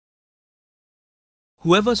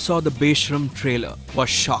Whoever saw the Besharam trailer was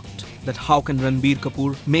shocked that how can Ranbir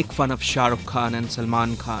Kapoor make fun of Shah Rukh Khan and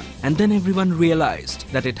Salman Khan, and then everyone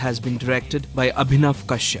realized that it has been directed by Abhinav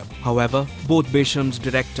Kashyap. However, both Besharam's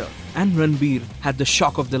director and Ranbir had the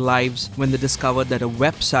shock of their lives when they discovered that a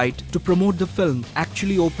website to promote the film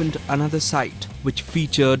actually opened another site which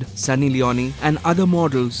featured Sunny Leone and other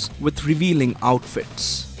models with revealing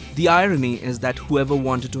outfits. The irony is that whoever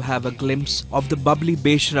wanted to have a glimpse of the bubbly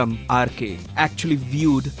Besharam arcade actually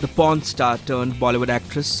viewed the porn star turned Bollywood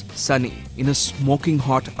actress Sunny in a smoking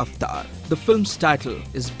hot avatar. The film's title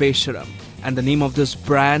is Besharam, and the name of this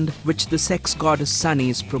brand which the sex goddess Sunny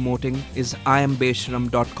is promoting is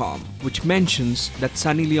IamBesharam.com, which mentions that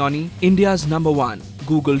Sunny Leone, India's #1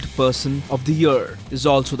 Googled person of the year, is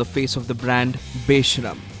also the face of the brand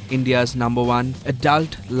Besharam, India's #1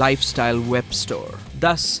 adult lifestyle web store.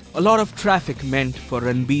 Thus, a lot of traffic meant for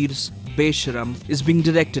Ranbir's Besharam is being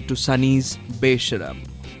directed to Sunny's Besharam.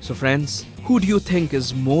 So friends, who do you think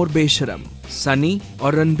is more Besharam, Sunny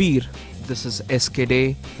or Ranbir? This is SK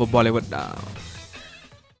Day for Bollywood Now.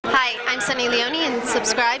 Hi, I'm Sunny Leone and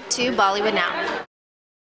subscribe to Bollywood Now.